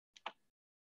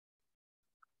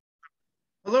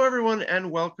Hello, everyone, and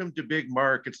welcome to Big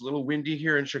Mark. It's a little windy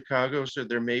here in Chicago, so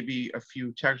there may be a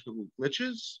few technical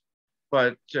glitches,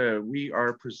 but we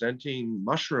are presenting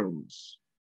mushrooms.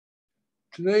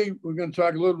 Today, we're going to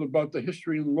talk a little about the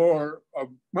history and lore of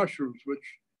mushrooms, which,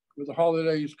 with the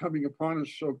holidays coming upon us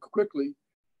so quickly,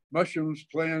 mushrooms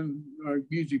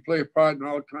usually play a part in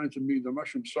all kinds of meat. The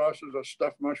mushroom sauces or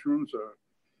stuffed mushrooms or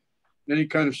any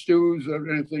kind of stews or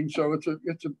anything. So it's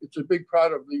a big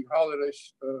part of the holiday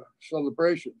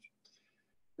celebrations.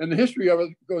 And the history of it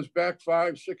goes back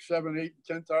 5, 6, 7, 8,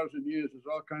 10,000 years. There's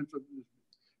all kinds of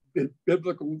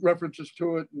biblical references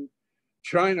to it. And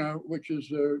China, which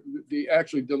is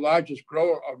actually the largest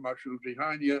grower of mushrooms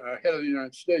behind the head of the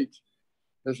United States,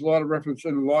 has a lot of reference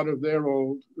in a lot of their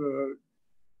old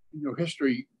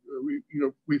history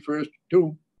refers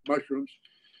to mushrooms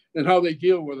and how they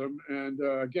deal with them. And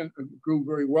again, it grew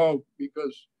very well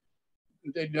because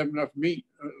they didn't have enough meat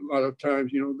a lot of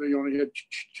times. They only had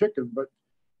chicken, but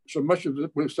so much of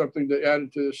it was something they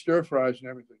added to the stir fries and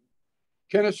everything.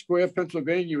 Kennett Square,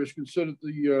 Pennsylvania is considered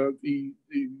the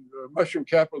mushroom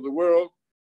capital of the world.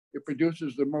 It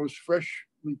produces the most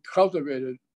freshly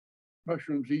cultivated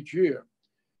mushrooms each year.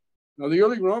 Now, the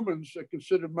early Romans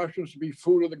considered mushrooms to be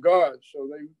food of the gods, so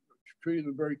they treated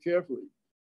them very carefully.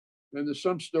 And there's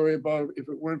some story about if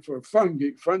it weren't for fungi.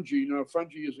 Now,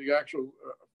 fungi is the actual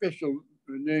official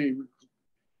name,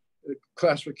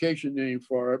 classification name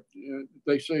for it.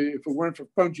 They say if it weren't for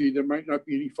fungi, there might not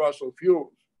be any fossil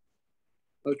fuels.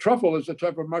 The truffle is a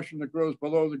type of mushroom that grows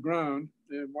below the ground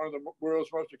and one of the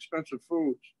world's most expensive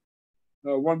foods.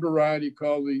 One variety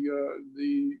called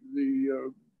the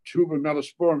tuber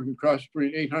melosporum can cost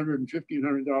between $800 and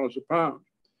 $1,500 a pound.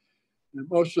 And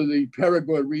most of the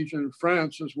Périgord region in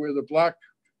France is where the black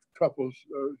truffles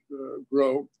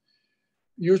grow,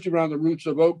 usually around the roots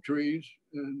of oak trees.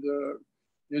 And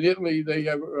in Italy, they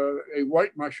have a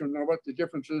white mushroom. Now, what the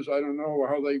difference is, I don't know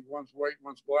how one's white,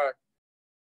 one's black,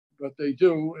 but they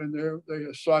do. And they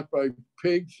are sought by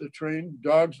pigs that are trained,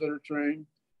 dogs that are trained.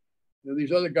 And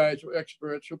these other guys are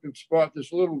experts who can spot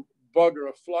this little bug or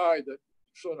a fly that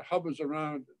sort of hovers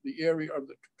around the area of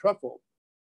the truffle.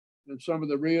 And some of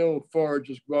the real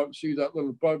foragers go out and see that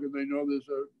little bug, and they know there's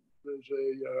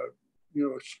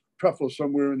a truffle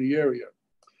somewhere in the area.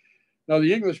 Now,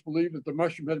 the English believed that the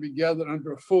mushroom had to be gathered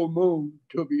under a full moon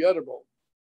to be edible.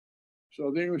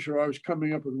 So the English are always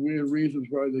coming up with weird reasons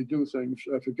why they do things.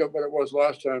 I forget what it was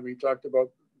last time we talked about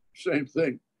the same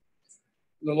thing.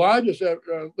 The largest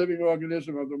living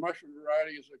organism of the mushroom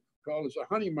variety is called as a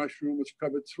honey mushroom, which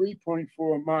covered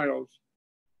 3.4 miles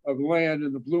of land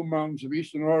in the Blue Mountains of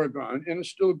Eastern Oregon, and it's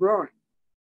still growing.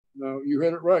 Now, you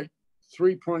heard it right,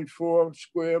 3.4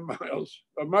 square miles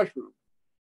of mushroom.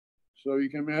 So you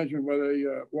can imagine what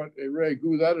a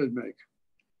ragu that would make.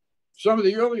 Some of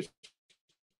the earliest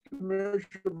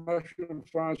commercial mushroom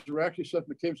farms were actually set in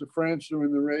the caves of France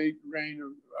during the reign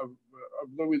of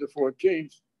Louis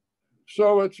XIV.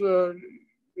 So it's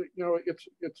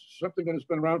something that has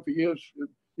been around for years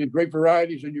in great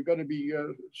varieties, and you've got to be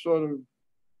sort of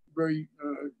very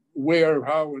aware of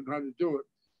how to do it.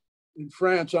 In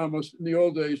France, almost in the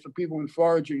old days, the people in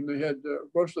foraging, they had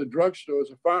most of the drugstores,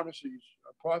 the pharmacies,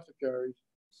 apothecaries,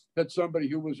 had somebody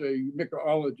who was a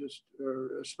mycologist,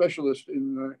 a specialist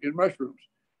in mushrooms.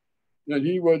 And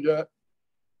he would,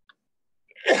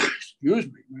 excuse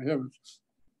me, my heavens,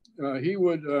 he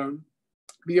would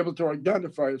be able to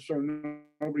identify it so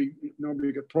nobody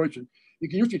got poisoned. You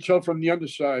can usually tell from the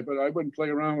underside, but I wouldn't play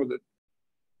around with it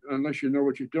unless you know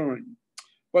what you're doing.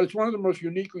 But it's one of the most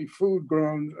uniquely foods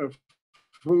grown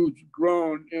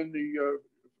in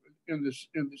the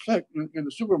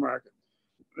supermarket.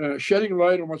 Shedding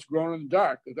light on what's grown in the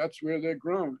dark. That's where they're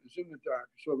grown. It's in the dark,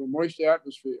 so the moist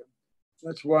atmosphere.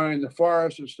 That's why in the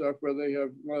forest and stuff where they have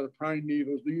a lot of pine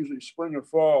needles, they usually spring or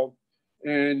fall,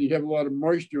 and you have a lot of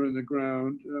moisture in the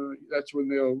ground. That's when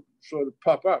they'll sort of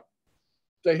pop up.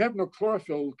 They have no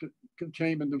chlorophyll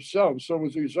containment themselves. So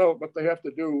as a result, what they have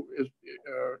to do is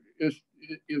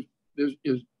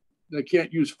they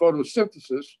can't use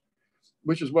photosynthesis,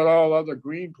 which is what all other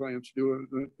green plants do.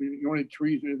 You don't need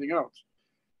trees or anything else.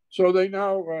 So they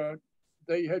now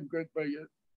they're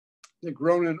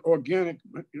grown in organic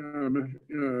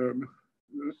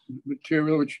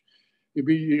material, which could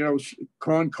be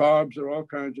corn cobs or all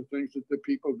kinds of things that the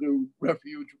people do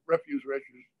refuse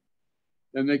rashes.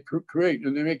 And they create,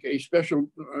 and they make a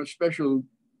special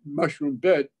mushroom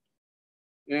bed,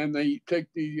 and they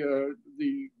take the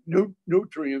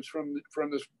nutrients from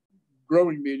this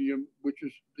growing medium, which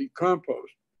is the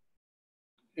compost,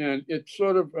 and it's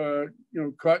sort of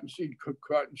cottonseed,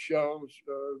 cotton shells,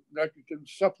 nitrogen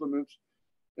supplements,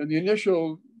 and the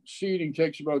initial seeding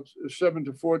takes about 7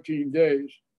 to 14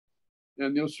 days.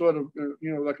 And they'll sort of,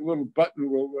 like a little button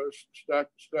will start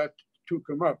to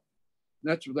come up.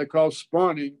 And that's what they call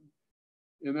spawning.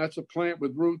 And that's a plant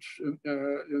with roots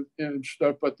and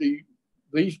stuff. But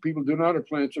these people do not have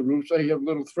plants with roots. They have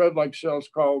little thread-like cells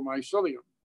called mycelium.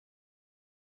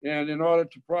 And in order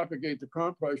to propagate the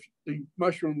compost, the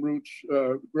mushroom roots,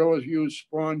 growers use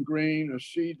spawn grain, a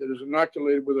seed that is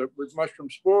inoculated with mushroom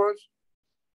spores.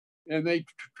 And they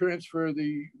transfer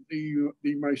the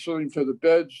mycelium to the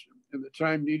beds. And the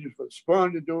time needed for the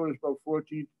spawn to do it is about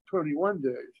 14 to 21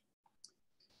 days.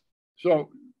 So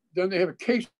then they have a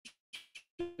case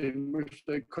which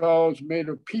they call is made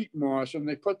of peat moss, and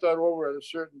they put that over at a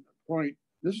certain point.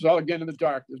 This is all again in the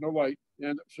dark. There's no light,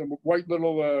 and some white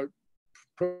little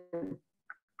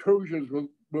protrusions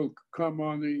will come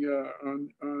on the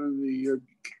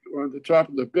top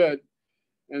of the bed,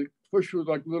 and push with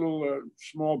like little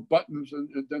small buttons, and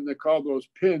then they call those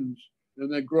pins. And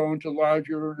they grow into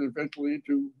larger and eventually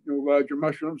into larger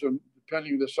mushrooms, and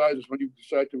depending on the sizes when you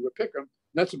decide to pick them.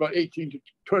 That's about 18 to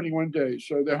 21 days.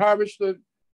 So they're harvested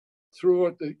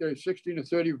through the 16 to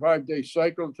 35 day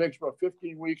cycle. It takes about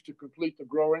 15 weeks to complete the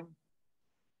growing.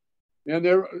 And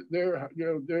they're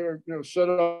set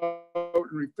out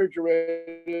and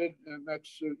refrigerated, and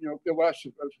that's it lasts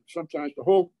sometimes the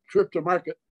whole trip to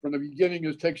market from the beginning.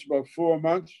 It takes about 4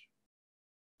 months,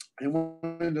 and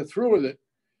when they're through with it,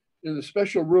 in a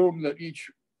special room that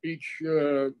each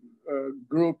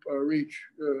group or each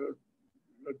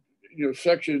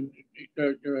section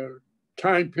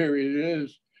time period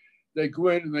is, they go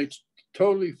in and they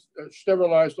totally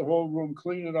sterilize the whole room,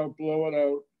 clean it out, blow it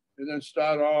out, and then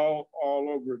start all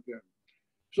over again.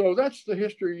 So that's the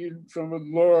history from the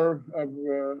lore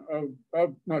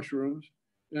of mushrooms.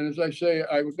 And as I say,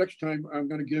 next time I'm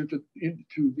going to get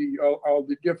into all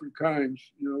the different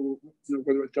kinds.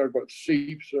 Whether I talk about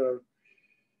seeps, all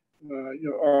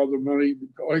the money,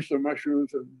 oyster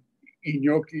mushrooms, and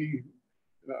enoki.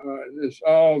 There's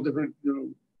all different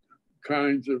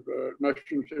kinds of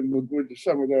mushrooms, and we'll go into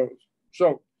some of those.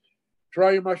 So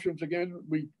try your mushrooms again.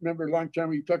 We remember a long time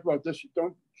we talked about this.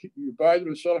 You buy them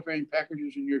in cellophane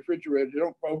packages in your refrigerator. You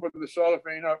don't open the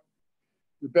cellophane up.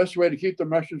 The best way to keep the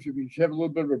mushrooms is if you have a little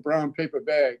bit of a brown paper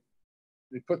bag.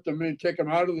 They put them in, take them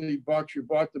out of the box you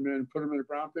bought them in, put them in a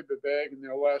brown paper bag, and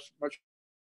they'll last much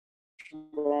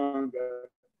longer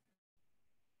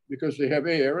because they have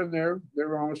air in there.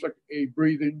 They're almost like a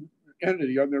breathing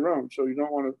entity on their own. So you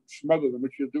don't want to smother them,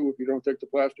 which you'll do if you don't take the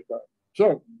plastic out.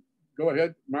 So go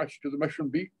ahead, march to the mushroom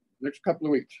beat next couple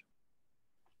of weeks.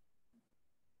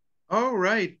 All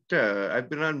right. I've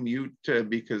been on mute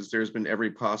because there's been every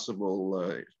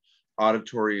possible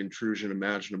auditory intrusion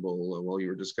imaginable while you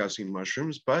were discussing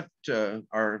mushrooms, but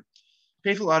our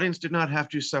faithful audience did not have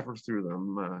to suffer through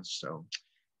them. So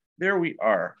there we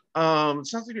are. It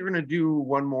sounds like you're going to do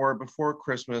one more before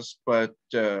Christmas, but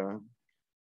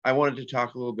I wanted to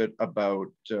talk a little bit about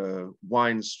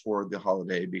wines for the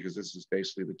holiday, because this is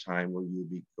basically the time where you'll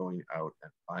be going out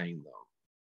and buying them.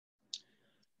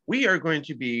 We are going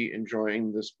to be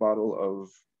enjoying this bottle of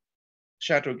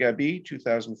Chateau Gaby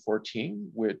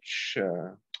 2014, which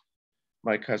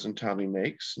my cousin Tommy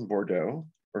makes in Bordeaux,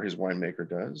 or his winemaker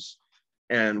does.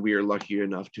 And we are lucky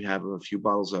enough to have a few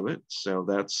bottles of it. So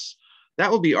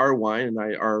that will be our wine, and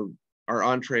our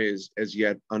entree is as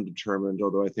yet undetermined,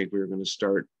 although I think we're going to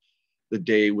start the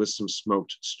day with some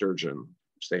smoked sturgeon,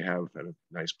 which they have at a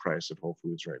nice price at Whole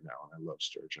Foods right now, and I love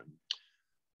sturgeon.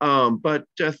 But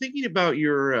thinking about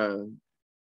your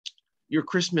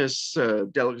Christmas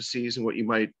delicacies and what you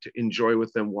might enjoy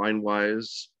with them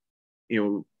wine-wise,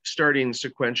 starting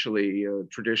sequentially,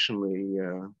 traditionally,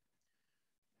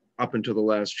 up until the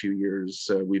last few years,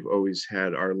 we've always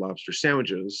had our lobster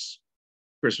sandwiches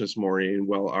Christmas morning.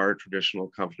 Well, our traditional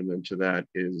accompaniment to that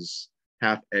is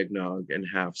half eggnog and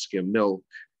half skim milk,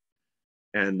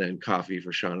 and then coffee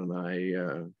for Sean and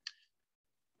I.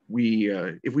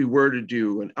 If we were to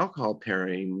do an alcohol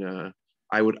pairing,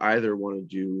 I would either want to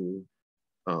do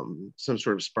some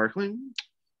sort of sparkling,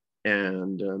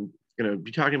 and going to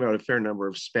be talking about a fair number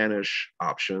of Spanish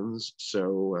options.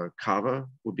 So cava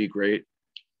would be great.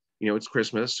 It's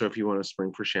Christmas, so if you want to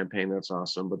spring for champagne, that's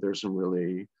awesome. But there's some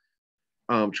really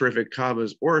terrific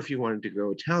cavas. Or if you wanted to go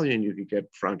Italian, you could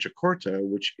get Franciacorta,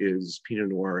 which is Pinot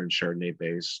Noir and Chardonnay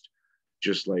based,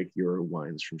 just like your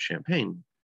wines from Champagne.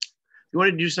 If you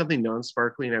want to do something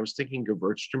non-sparkling, I was thinking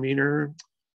Gewürztraminer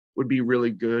would be really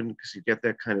good, because you get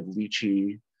that kind of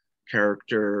lychee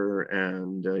character.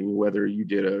 And whether you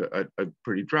did a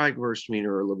pretty dry Gewürztraminer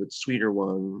or a little bit sweeter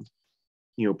one,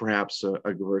 perhaps a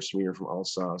Gewürztraminer from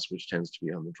Alsace, which tends to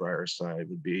be on the drier side,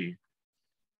 would be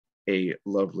a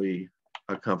lovely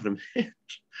accompaniment.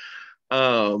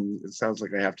 It sounds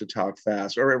like I have to talk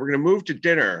fast. All right, we're going to move to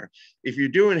dinner. If you're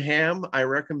doing ham, I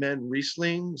recommend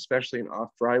Riesling, especially an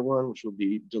off-dry one, which will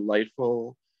be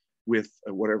delightful with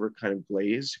whatever kind of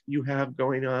glaze you have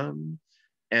going on.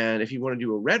 And if you want to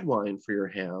do a red wine for your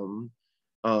ham,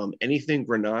 anything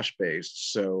Grenache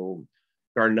based. So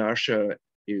Garnacha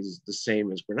is the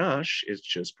same as Grenache, it's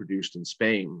just produced in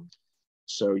Spain.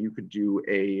 So you could do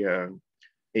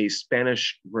a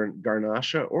Spanish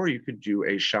Garnacha, or you could do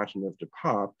a Chateauneuf de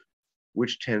Pape,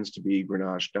 which tends to be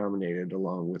Grenache dominated,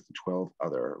 along with the 12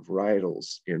 other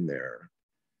varietals in there.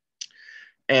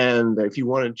 And if you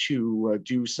wanted to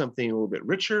do something a little bit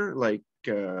richer, like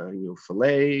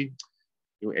filet,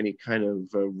 any kind of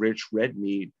rich red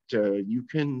meat, you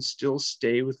can still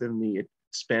stay within the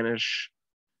Spanish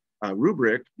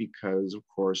rubric because, of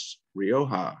course,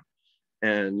 Rioja.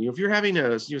 And if you're having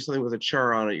something with a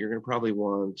char on it, you're going to probably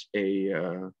want a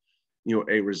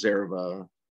a Reserva,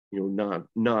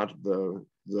 not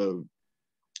the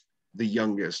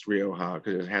youngest Rioja,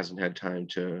 because it hasn't had time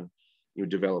to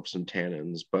develop some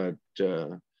tannins. But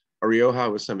a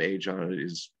Rioja with some age on it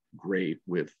is great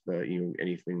with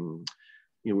anything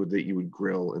that you would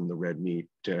grill in the red meat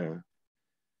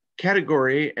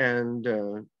category. And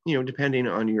depending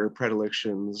on your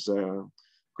predilections,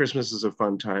 Christmas is a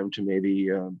fun time to maybe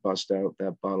bust out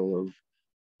that bottle of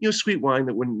sweet wine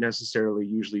that wouldn't necessarily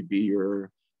usually be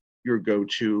your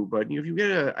go-to. But if you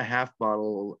get a half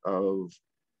bottle of,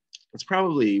 it's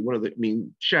probably one of the,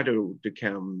 Chateau de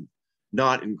Cam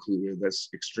not included, that's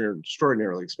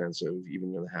extraordinarily expensive,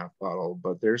 even with a half bottle.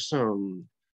 But there's some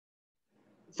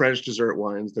French dessert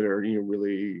wines that are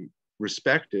really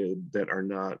respected that are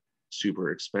not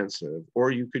super expensive.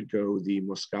 Or you could go the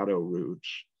Moscato route,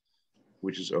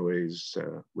 which is always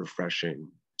refreshing.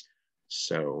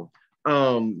 So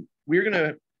we're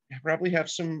gonna probably have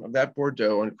some of that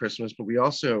Bordeaux on Christmas, but we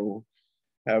also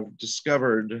have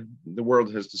discovered, the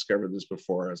world has discovered this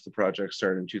before as the project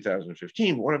started in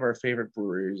 2015, one of our favorite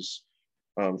breweries,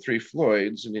 Three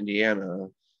Floyds in Indiana,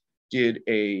 did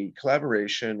a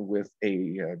collaboration with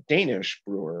a Danish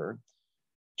brewer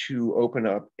to open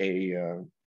up a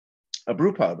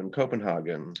brew pub in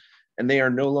Copenhagen. And they are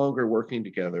no longer working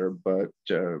together, but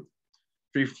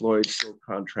Three Floyds still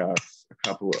contracts a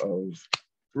couple of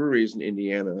breweries in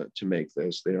Indiana to make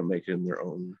this. They don't make it in their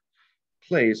own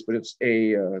place, but it's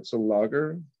a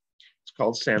lager. It's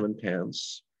called Salmon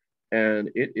Pants, and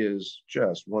it is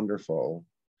just wonderful.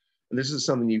 And this is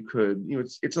something you could,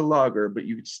 it's a lager, but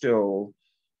you could still,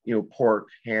 pork,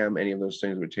 ham, any of those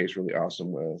things would taste really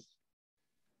awesome with.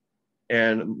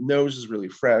 And nose is really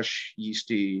fresh,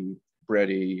 yeasty,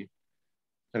 bready,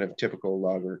 kind of typical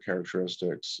lager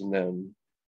characteristics. And then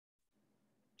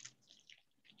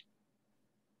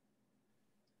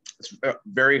it's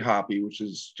very hoppy, which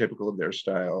is typical of their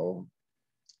style.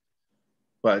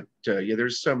 But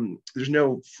there's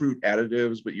no fruit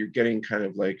additives, but you're getting kind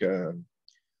of like a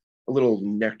little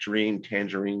nectarine,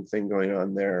 tangerine thing going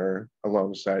on there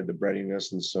alongside the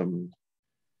breadiness and some,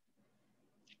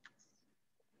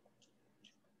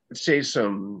 let's say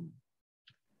some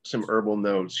herbal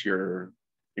notes here.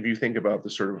 If you think about the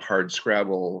sort of hard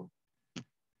scrabble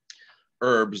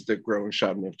herbs that grow in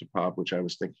Chateauneuf de Pape, which I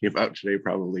was thinking about today,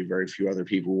 probably very few other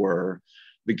people were.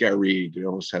 The garrigue, it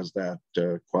almost has that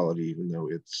quality, even though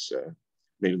it's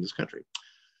made in this country.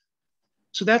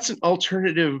 So that's an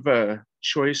alternative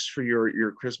choice for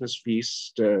your Christmas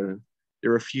feast. There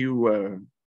are a few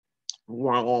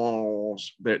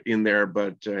that in there,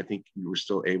 but I think you were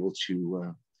still able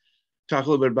to talk a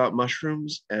little bit about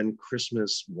mushrooms and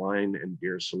Christmas wine and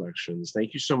beer selections.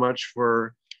 Thank you so much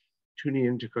for tuning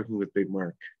in to Cooking with Big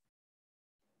Mark.